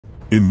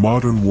In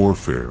modern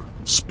warfare,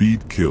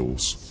 speed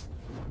kills.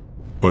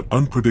 But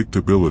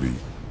unpredictability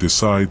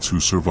decides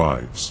who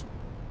survives.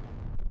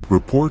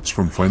 Reports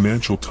from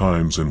Financial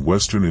Times and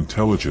Western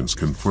intelligence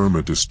confirm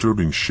a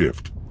disturbing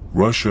shift.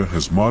 Russia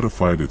has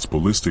modified its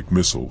ballistic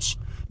missiles,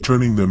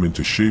 turning them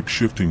into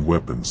shape-shifting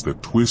weapons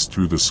that twist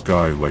through the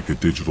sky like a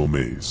digital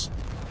maze.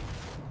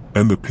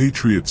 And the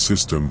Patriot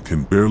system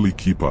can barely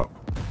keep up.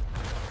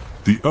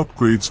 The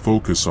upgrades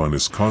focus on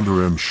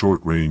Iskander-M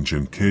short-range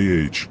and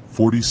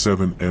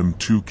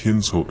Kh-47M2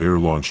 Kinzhal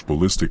air-launched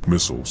ballistic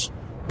missiles,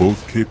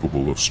 both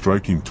capable of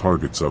striking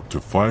targets up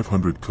to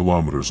 500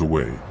 kilometers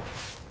away.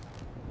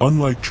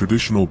 Unlike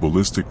traditional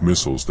ballistic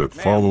missiles that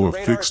follow a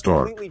fixed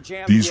arc,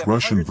 these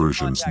Russian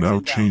versions now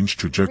change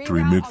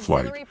trajectory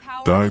mid-flight,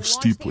 dive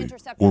steeply,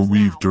 or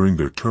weave during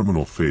their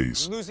terminal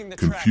phase,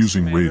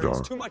 confusing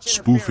radar,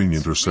 spoofing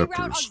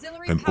interceptors,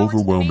 and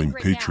overwhelming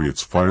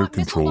Patriot's fire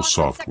control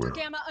software.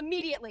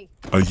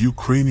 A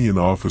Ukrainian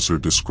officer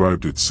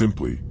described it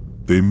simply: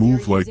 "They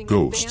move like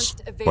ghosts.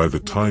 By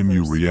the time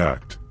you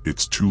react,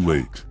 it's too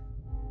late."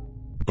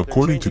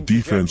 According to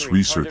defense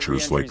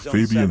researchers like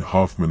Fabian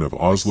Hoffman of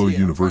Oslo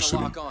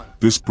University,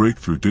 this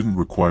breakthrough didn't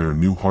require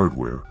new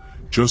hardware,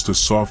 just a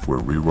software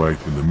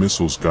rewrite in the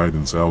missile's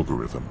guidance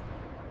algorithm.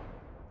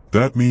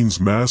 That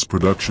means mass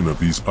production of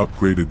these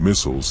upgraded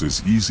missiles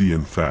is easy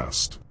and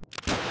fast.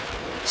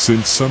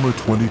 Since summer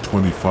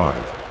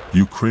 2025,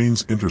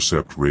 Ukraine's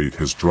intercept rate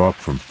has dropped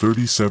from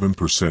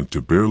 37%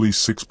 to barely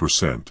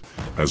 6%,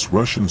 as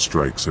Russian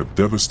strikes have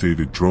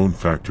devastated drone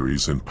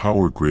factories and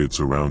power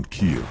grids around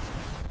Kyiv.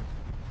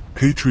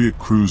 Patriot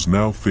crews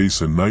now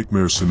face a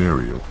nightmare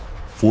scenario,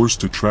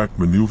 forced to track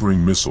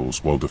maneuvering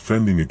missiles while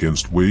defending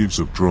against waves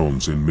of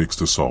drones in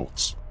mixed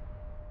assaults.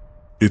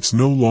 It's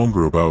no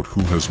longer about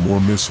who has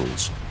more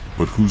missiles,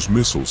 but whose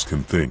missiles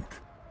can think.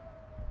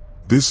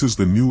 This is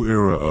the new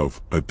era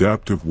of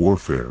adaptive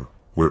warfare,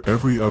 where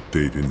every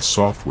update in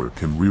software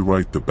can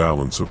rewrite the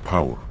balance of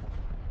power.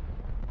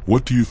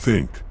 What do you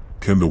think?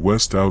 Can the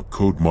West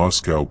outcode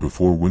Moscow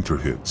before winter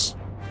hits?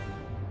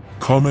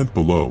 Comment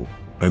below.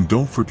 And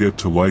don't forget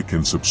to like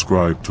and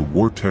subscribe to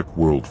WarTech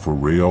World for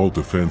real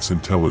defense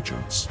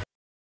intelligence.